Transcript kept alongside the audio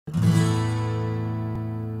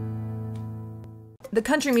The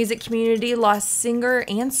country music community lost singer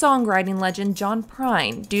and songwriting legend John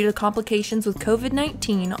Prine due to complications with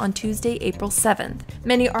COVID-19 on Tuesday, April 7th.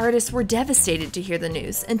 Many artists were devastated to hear the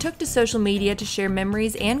news and took to social media to share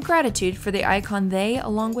memories and gratitude for the icon they,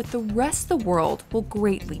 along with the rest of the world, will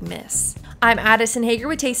greatly miss. I'm Addison Hager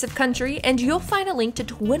with Taste of Country, and you'll find a link to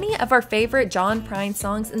 20 of our favorite John Prine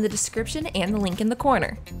songs in the description and the link in the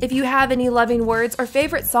corner. If you have any loving words or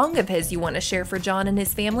favorite song of his you want to share for John and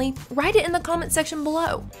his family, write it in the comment section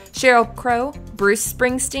below. Sheryl Crow, Bruce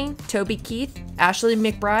Springsteen, Toby Keith, Ashley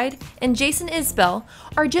McBryde, and Jason Isbell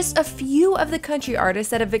are just a few of the country artists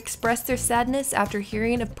that have expressed their sadness after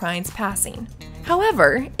hearing of Prine's passing.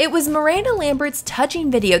 However, it was Miranda Lambert's touching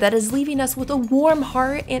video that is leaving us with a warm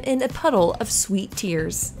heart and in a puddle of sweet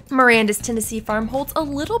tears. Miranda's Tennessee farm holds a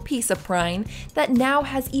little piece of Prine that now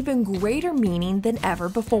has even greater meaning than ever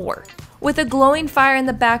before. With a glowing fire in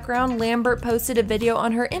the background, Lambert posted a video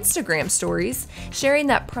on her Instagram stories, sharing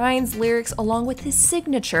that Prine's lyrics along with his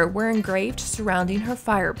signature were engraved surrounding her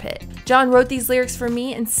fire pit. "John wrote these lyrics for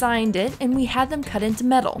me and signed it, and we had them cut into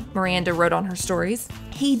metal," Miranda wrote on her stories.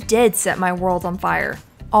 "He did set my world on fire.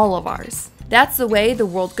 All of ours. That's the way the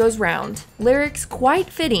world goes round." Lyrics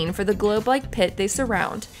quite fitting for the globe-like pit they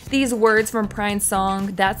surround. These words from Prine's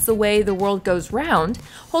song, "That's the Way the World Goes Round,"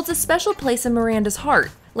 holds a special place in Miranda's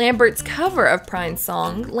heart. Lambert's cover of Prine's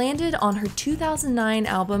song landed on her 2009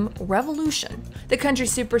 album Revolution. The country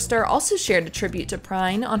superstar also shared a tribute to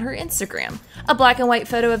Prine on her Instagram, a black and white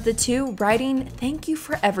photo of the two, writing, "Thank you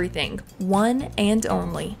for everything, one and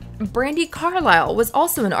only." Brandi Carlile was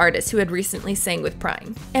also an artist who had recently sang with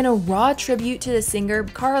Prine. In a raw tribute to the singer,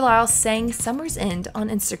 Carlile sang Summer's End on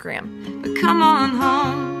Instagram. Come on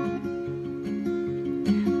home,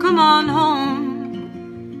 come on home.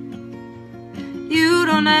 You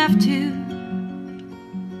don't have to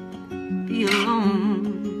be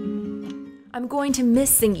alone. "I'm going to miss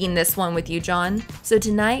singing this one with you, John, so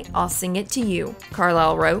tonight I'll sing it to you,"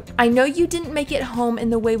 Carlile wrote. "I know you didn't make it home in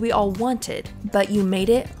the way we all wanted, but you made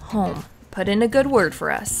it home. Put in a good word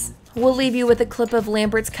for us." We'll leave you with a clip of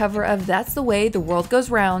Lambert's cover of That's the Way the World Goes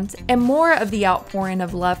Round, and more of the outpouring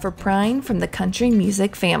of love for Prine from the country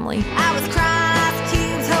music family. I was crying for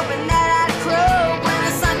cubes, hoping that I'd croak when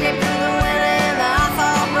the sun came through the window and the hearts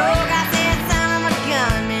all broke. I said, "Son of a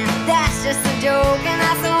gun, man, that's just a joke," and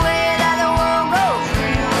that's the